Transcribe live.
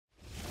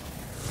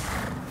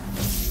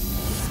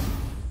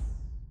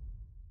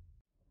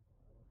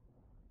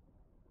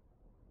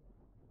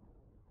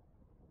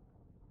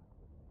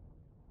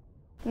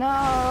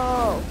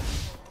No!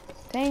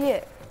 Dang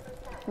it.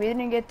 We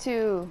didn't get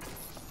to.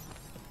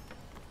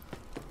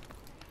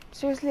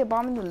 Seriously, a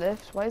bomb in the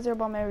lift? Why is there a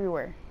bomb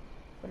everywhere?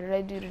 What did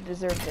I do to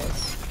deserve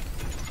this?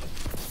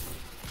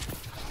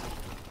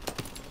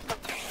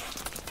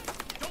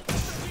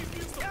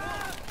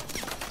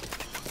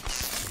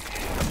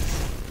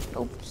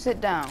 Oh,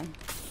 sit down.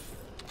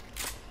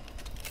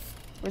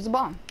 Where's the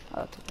bomb?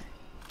 Oh, it's okay.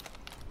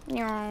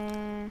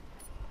 Nyong.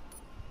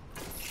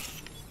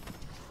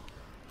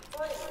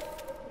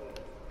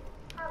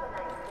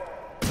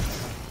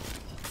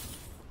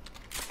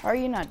 How are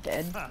you not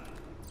dead? Huh.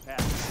 Yeah.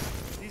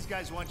 These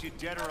guys want you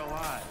dead or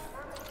alive.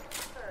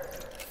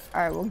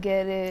 Alright, we'll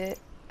get it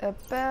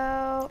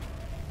about...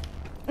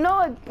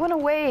 No, it went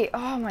away.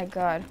 Oh my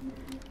god.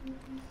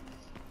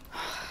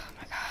 Oh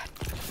my god.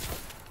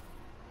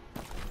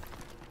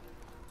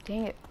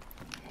 Dang it.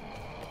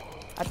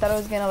 I thought it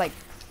was gonna like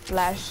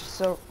flash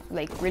so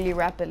like really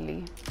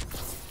rapidly.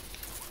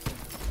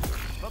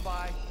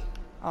 Bye-bye.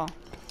 Oh.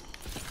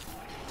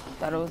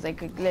 Thought it was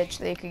like a glitch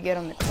they could get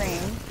on the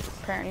crane.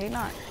 Apparently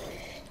not.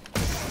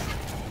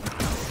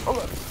 Oh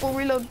god, full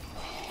reload.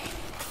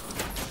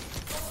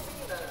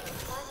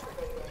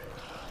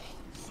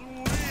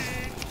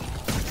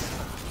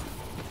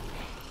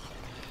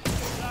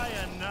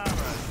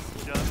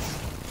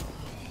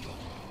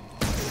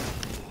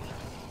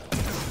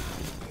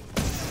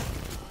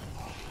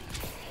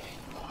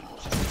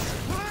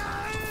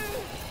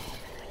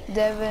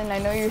 Devin, I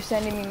know you're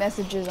sending me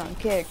messages on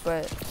Kick,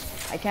 but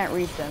I can't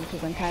read them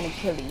because I'm kind of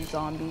killing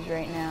zombies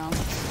right now.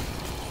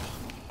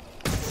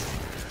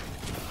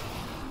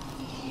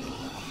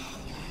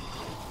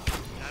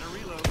 Gotta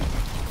reload.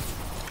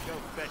 Go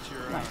fetch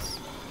your Nice.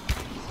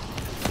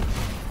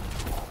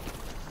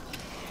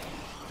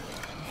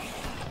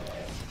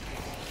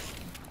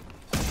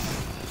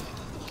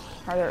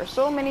 There are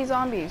so many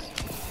zombies.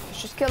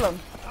 Let's just kill them.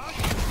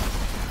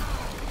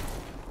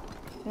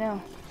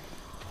 No.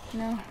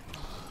 No.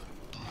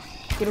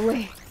 Get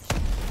away.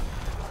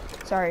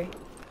 Sorry.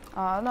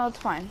 No, it's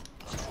fine.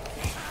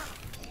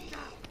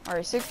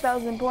 Alright,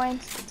 6,000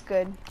 points. It's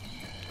good.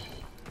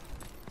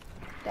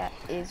 That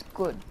is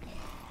good.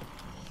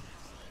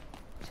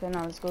 So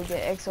now let's go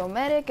get Exo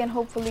Medic and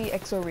hopefully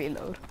Exo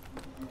Reload.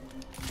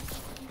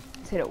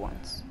 Let's hit it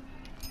once.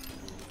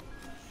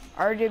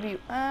 RW.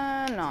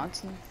 No,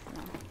 it's no.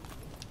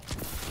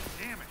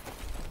 Damn it.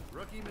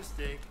 Rookie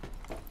mistake.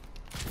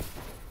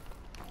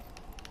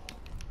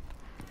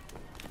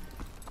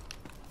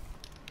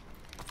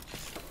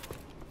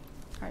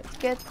 Alright, let's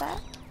get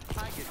that.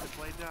 I get to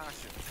play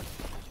doctor.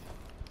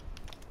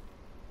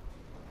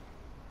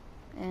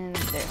 And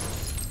there.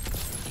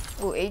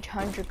 Oh,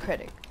 800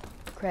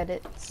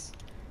 credits.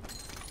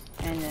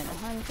 And then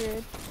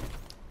 100.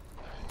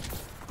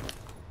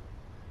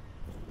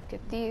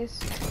 Get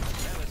these.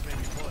 Atlas may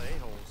be full of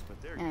a-holes,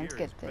 but their And gear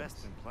get is this.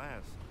 best in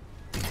class.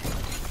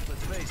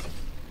 Let's face it,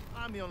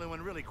 I'm the only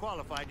one really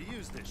qualified to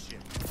use this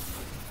shit.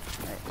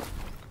 Right.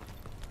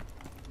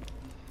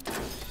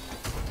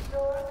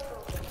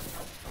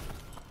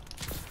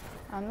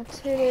 Let's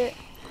hit it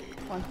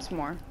once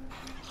more.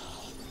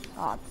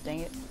 Aw, dang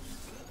it.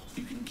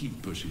 You can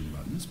keep pushing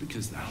buttons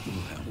because that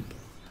will help.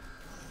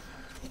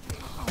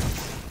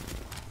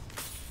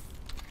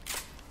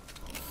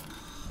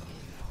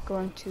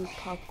 Going to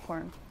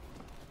popcorn.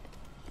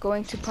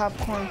 Going to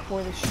popcorn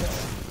for the show.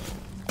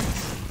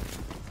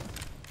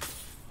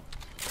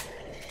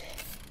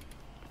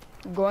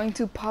 Going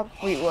to pop.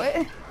 Wait,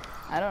 what?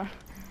 I don't.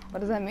 What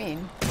does that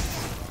mean?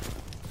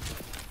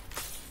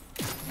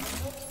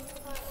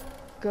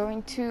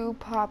 Going to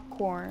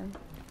popcorn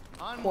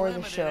for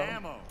the show.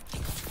 Ammo.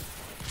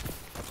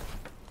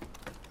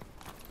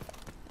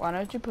 Why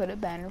don't you put a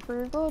banner for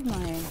your gold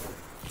mine?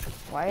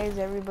 Why is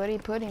everybody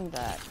putting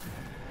that?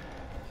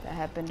 That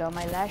happened on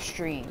my last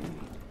stream.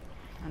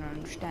 I don't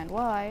understand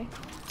why.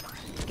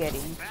 Getting.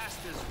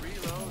 Fastest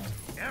reload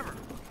ever.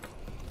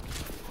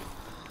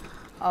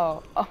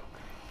 Oh,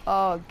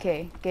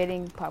 okay.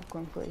 Getting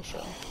popcorn for the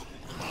show.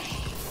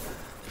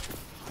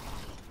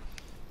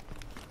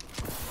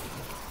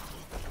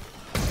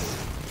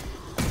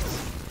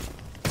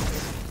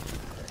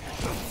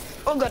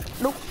 Oh god,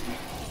 nope.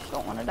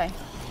 Don't want to die.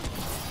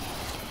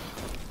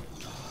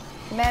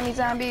 Come at me,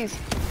 zombies.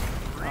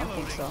 I don't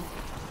think so.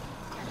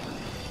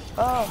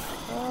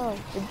 Oh,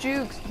 the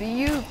jukes, the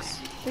ukes,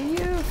 the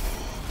ukes.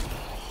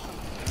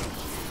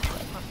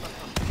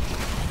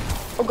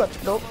 Oh god,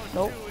 nope,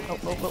 nope,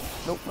 nope, nope, nope,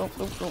 nope, nope,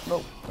 nope, nope,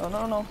 nope. No,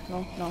 no, no,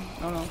 no, no,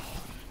 no, no.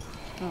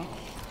 No.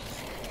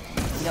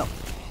 No.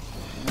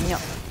 No.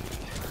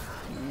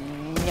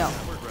 No.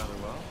 That worked rather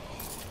well.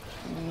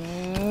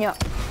 No.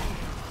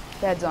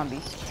 Bad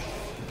zombies.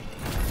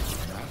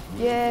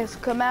 Yes,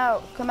 come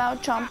out,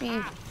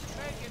 Chompy.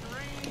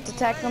 Let's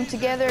attack them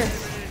together.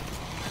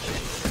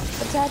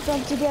 Attack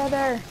them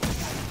together.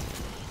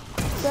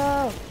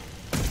 Go.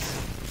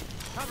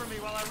 Cover me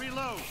while I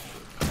reload.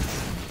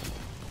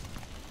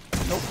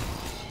 Nope.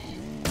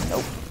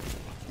 Nope.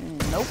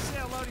 Nope. Say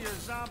hello to your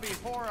zombie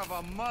whore of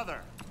a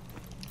mother.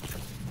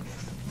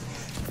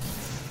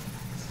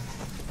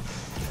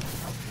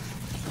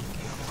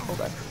 Oh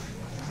god.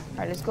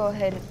 Alright, let's go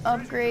ahead and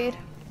upgrade.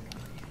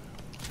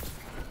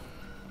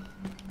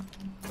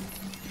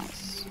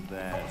 Nice.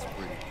 That's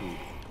pretty cool.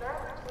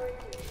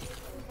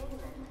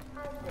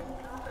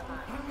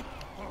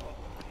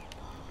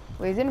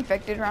 Wait, is it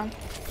infected round?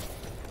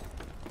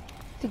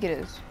 I think it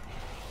is.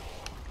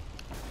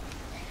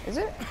 Is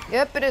it?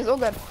 Yep, it is. Oh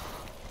god.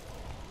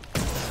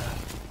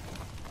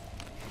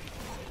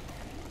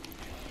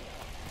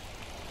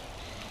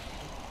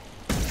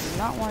 Do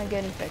not want to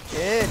get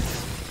infected.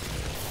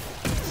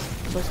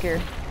 I'm so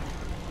scared.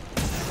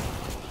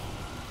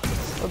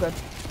 Oh god.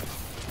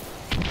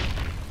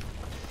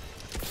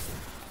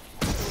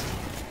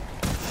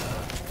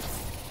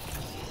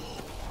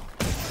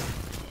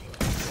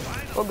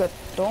 Oh god.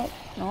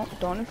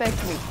 Don't infect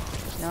me.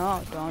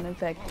 No, don't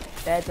infect me.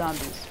 Bad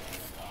zombies.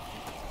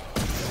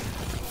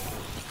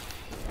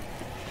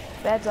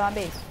 Bad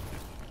zombies.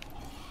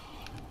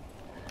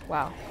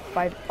 Wow.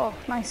 5. Oh,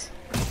 nice.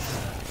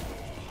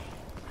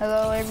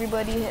 Hello,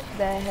 everybody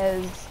that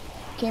has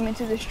came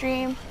into the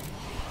stream.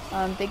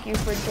 Thank you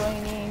for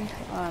joining.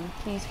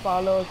 Please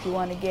follow if you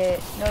want to get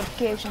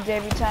notifications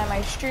every time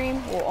I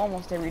stream. Well,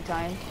 almost every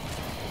time.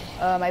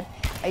 I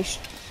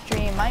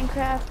stream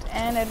Minecraft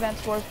and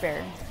Advanced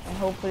Warfare. And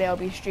hopefully I'll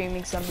be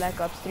streaming some Black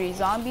Ops 3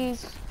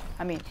 zombies.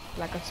 I mean,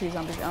 Black Ops 3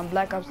 zombies.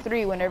 Black Ops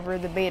 3 whenever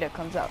the beta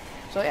comes out.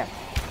 So yeah.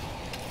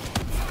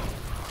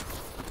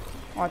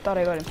 Oh, I thought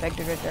I got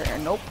infected right there.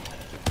 Nope.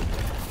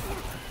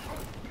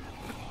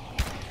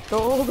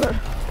 Oh god.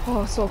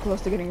 Oh, so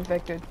close to getting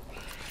infected.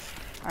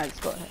 Alright, let's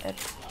go ahead.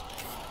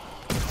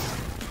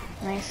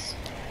 Nice.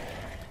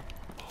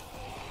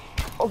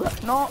 Oh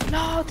god. No,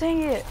 no,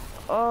 dang it.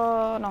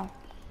 Oh, no.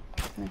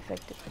 I'm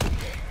infected.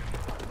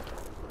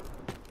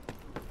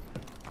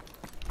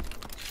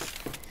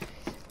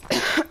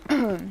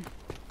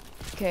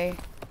 Okay.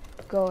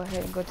 Go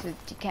ahead and go to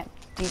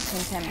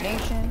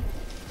decontamination.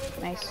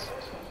 Nice.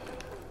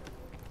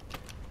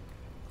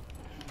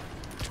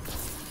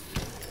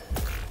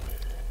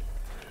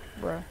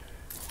 Bruh.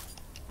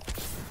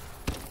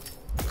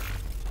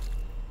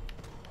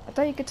 I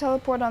thought you could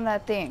teleport on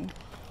that thing.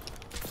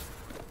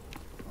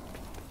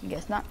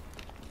 Guess not.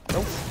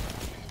 Nope.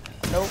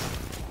 Nope.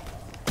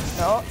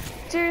 No.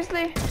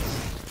 Seriously? I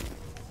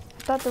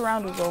thought the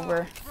round was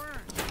over.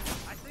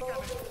 I think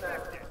I'm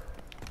infected.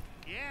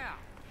 Yeah,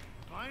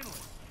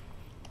 finally.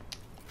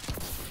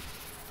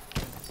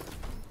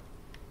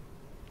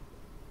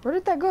 Where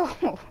did that go?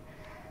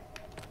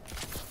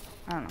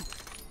 I don't know.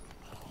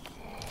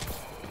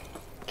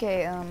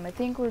 Okay, I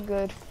think we're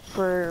good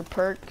for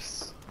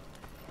perks.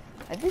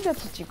 I think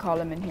that's what you call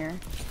them in here.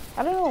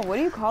 I don't know, what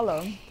do you call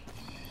them?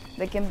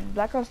 Like in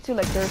Black Ops 2,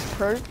 like there's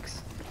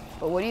perks,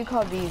 but what do you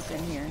call these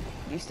in here?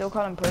 Do you still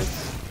call them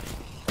perks?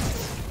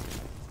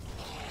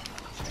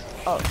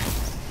 Oh.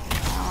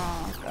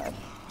 Oh, God.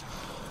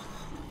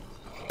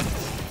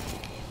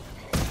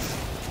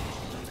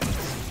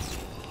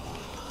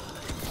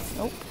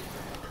 Nope.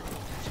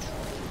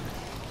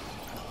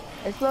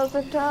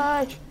 Explosive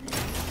touch!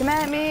 Come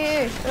at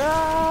me!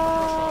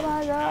 Oh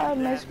my god,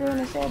 my screen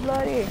is so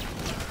bloody.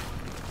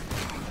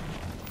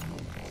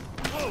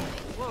 Whoa,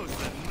 close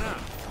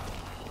enough.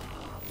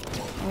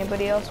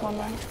 Anybody else want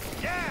one?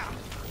 Yeah!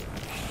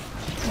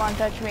 Come on,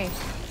 touch me. You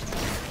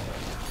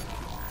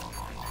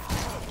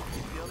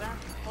feel that?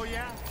 Oh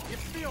yeah? You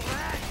feel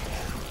that?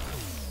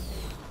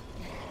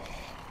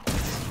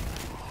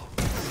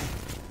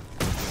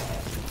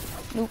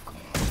 Nuke.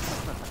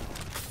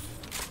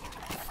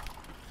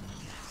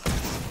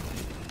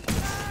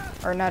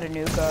 Or not a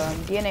nuke,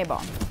 DNA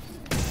bomb.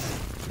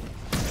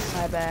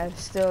 My bad.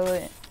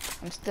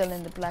 I'm still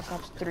in the Black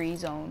Ops 3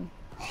 zone.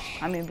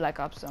 I mean Black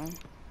Ops zone.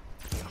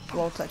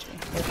 Won't touch me.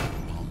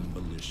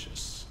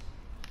 Malicious.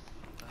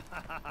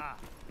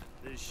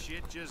 This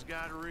shit just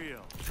got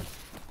real.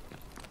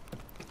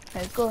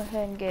 Let's go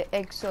ahead and get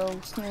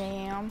Exo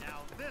Slam.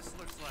 Now this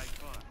looks like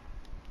fun.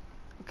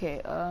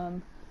 Okay,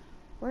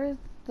 where's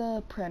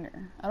the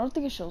printer? I don't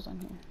think it shows on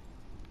here.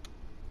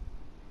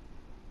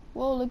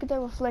 Whoa, look at that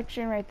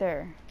reflection right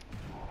there.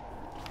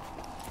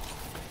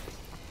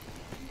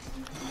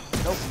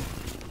 Nope.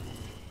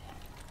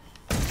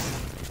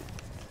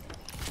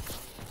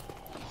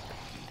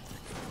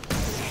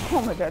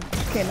 Oh my god,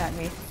 it came at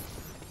me.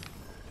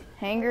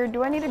 Hangar,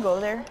 do I need to go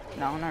there?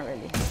 No, not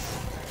really.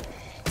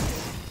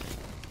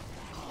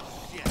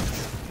 Yeah,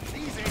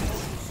 these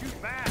angels will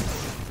shoot back.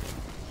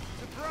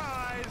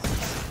 Surprise!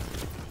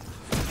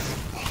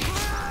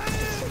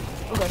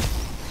 Oh god.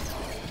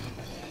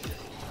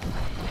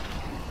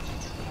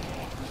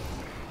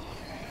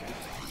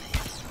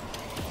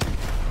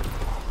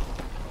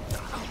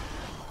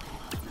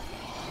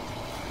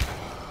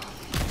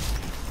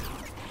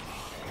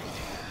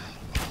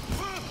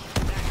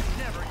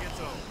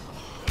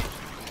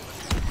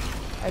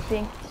 I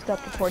think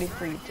stop recording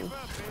for YouTube.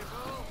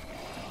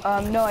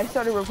 No, I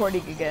started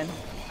recording again.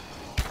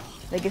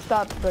 Like it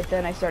stopped, but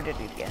then I started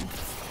it again.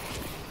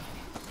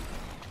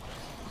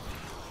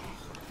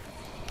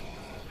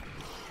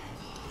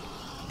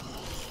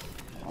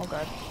 Oh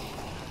god.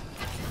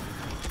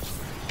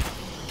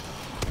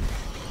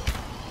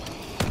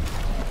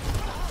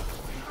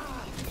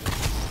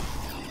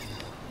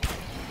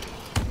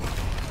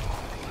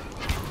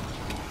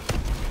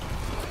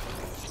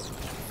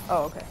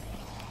 Oh, okay.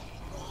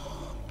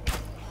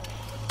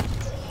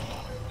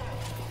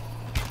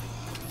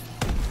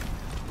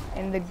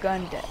 In the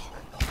gun deck.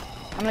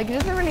 I'm like, it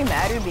doesn't really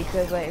matter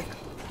because like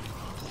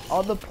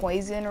all the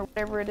poison or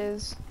whatever it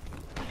is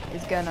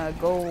gonna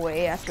go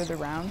away after the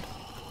round.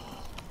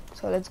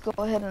 So let's go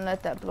ahead and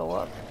let that blow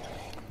up.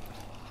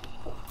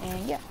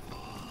 And yeah.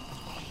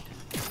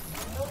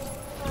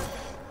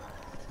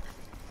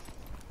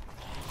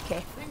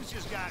 Okay. Things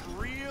just got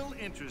real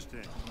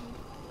interesting.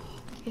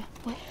 Yeah,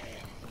 what?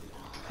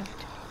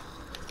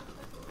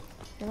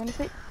 You're gonna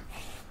say?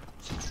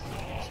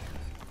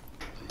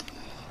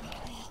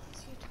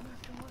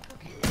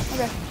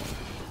 Okay.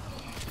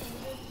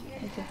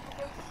 Okay.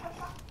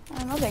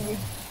 No, thank you.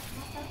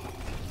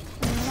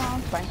 No,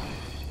 I'm fine.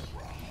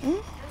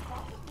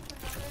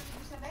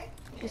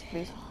 Yes,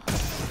 please.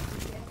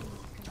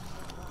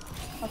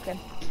 Okay.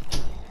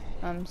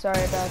 I'm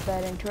sorry about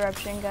that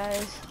interruption,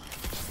 guys.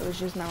 It was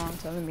just my mom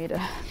telling me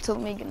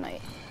good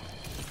night.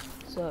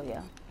 So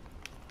yeah.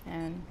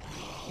 And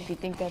if you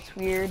think that's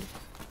weird,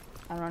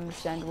 I don't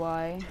understand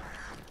why.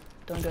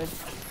 Don't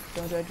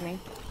judge me.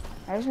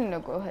 I just need to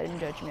go ahead and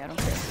judge me. I don't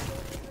care.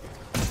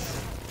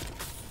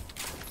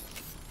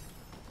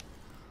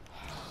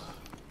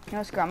 You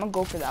know, screw, I'm gonna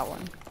go for that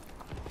one.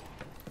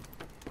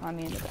 On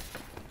me in the back.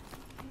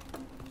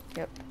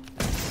 Yep.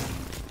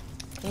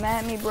 Come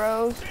at me,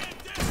 bros.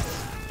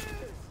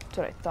 That's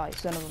what I thought, you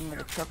son of a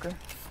mother trucker.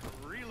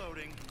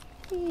 Reloading.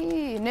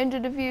 Eee, ninja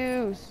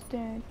defuse.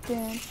 Dun,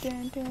 dun,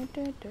 dun, dun,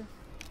 dun, dun.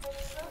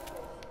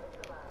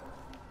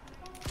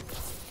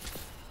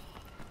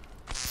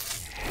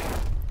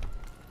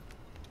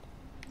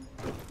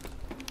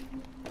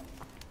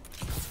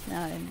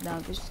 Now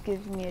this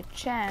gives me a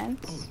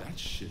chance. Oh, that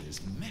shit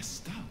is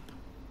messed up.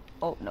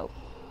 Oh, no.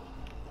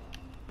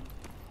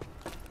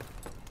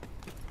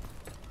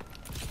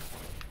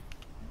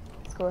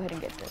 Let's go ahead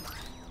and get this.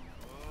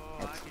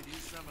 Oh, I could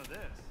use some of this.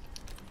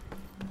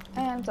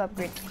 And let's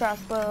upgrade the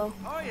crossbow.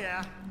 Oh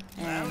yeah,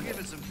 that'll give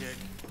it some kick.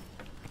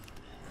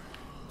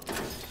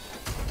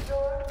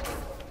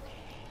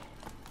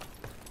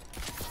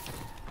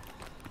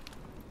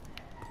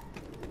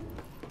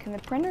 Can the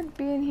printer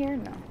be in here?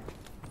 No.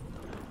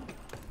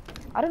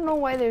 I don't know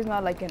why there's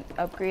not like an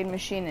upgrade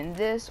machine in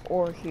this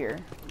or here.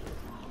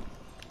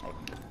 Like,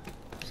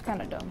 it's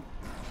kind of dumb.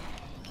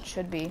 It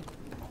should be.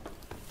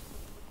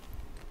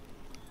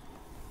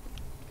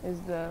 Is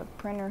the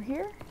printer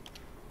here?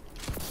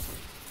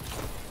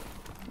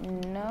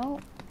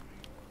 No.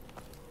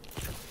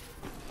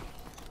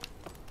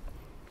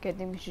 Okay, I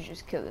think we should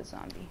just kill the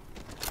zombie.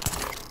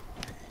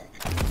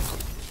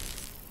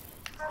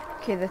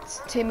 Okay,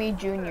 that's Timmy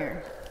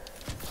Jr.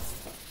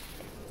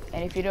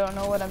 And if you don't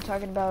know what I'm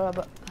talking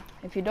about,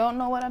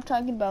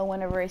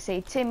 whenever I say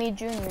Timmy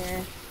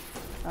Jr.,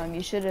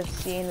 you should have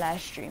seen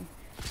last stream.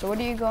 So what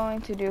are you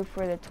going to do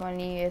for the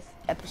 20th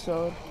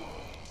episode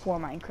for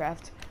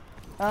Minecraft?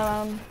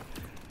 I'm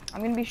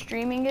gonna be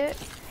streaming it,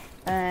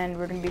 and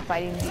we're gonna be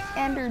fighting the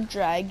Ender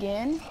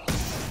Dragon.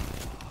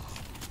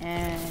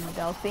 And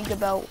I'll think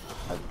about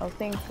what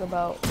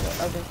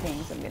other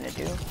things I'm gonna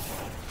do,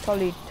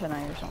 probably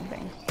tonight or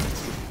something.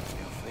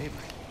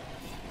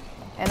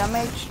 And I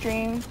might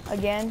stream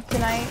again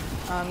tonight,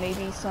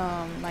 maybe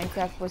some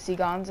Minecraft with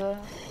Siganza.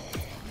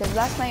 Because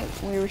last night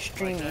we were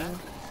streaming.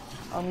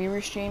 We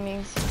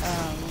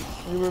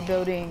were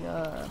building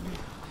a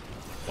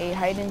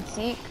hide and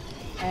seek,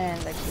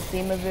 and like the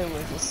theme of it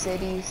was a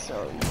city.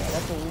 So yeah,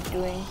 that's what we're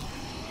doing.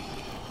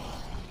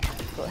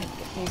 Let's go ahead and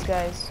get these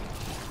guys.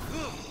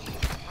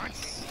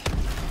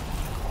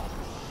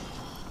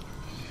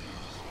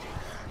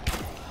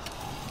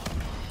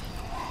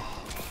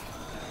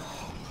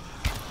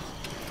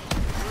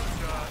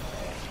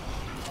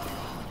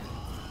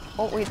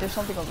 Oh wait, there's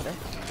something over there.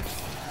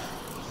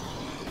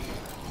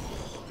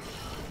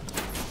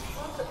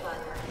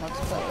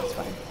 Multiply, that's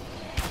fine.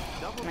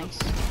 Nice.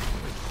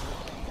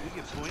 You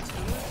get points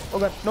for this? Oh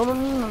god, no.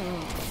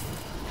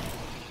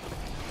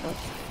 Oh.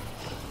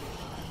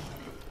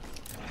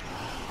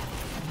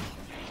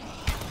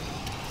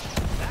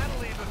 That'll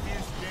leave a few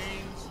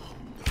stains.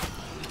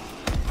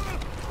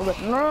 Oh god,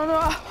 no.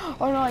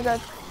 Oh no, I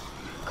got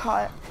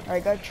caught, or I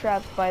got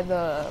trapped by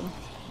the,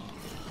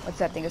 what's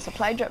that thing, a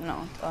supply drop?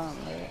 No,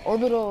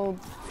 orbital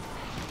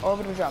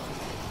drop.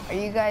 Are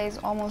you guys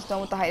almost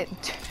done with the hide?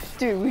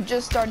 Dude, we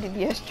just started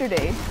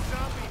yesterday.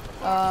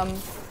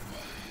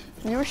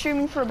 We were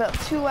streaming for about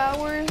 2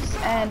 hours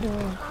and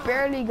we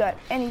barely got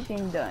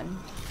anything done.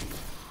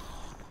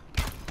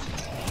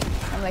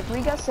 And like,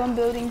 we got some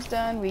buildings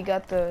done, we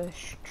got the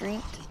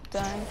street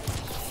done.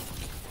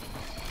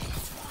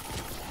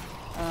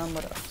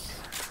 What else?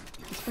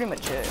 That's pretty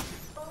much it.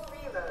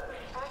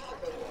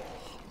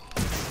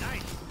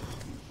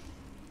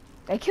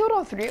 I killed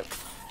all three.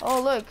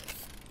 Oh look,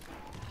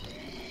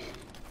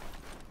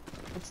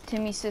 it's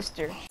Timmy's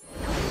sister.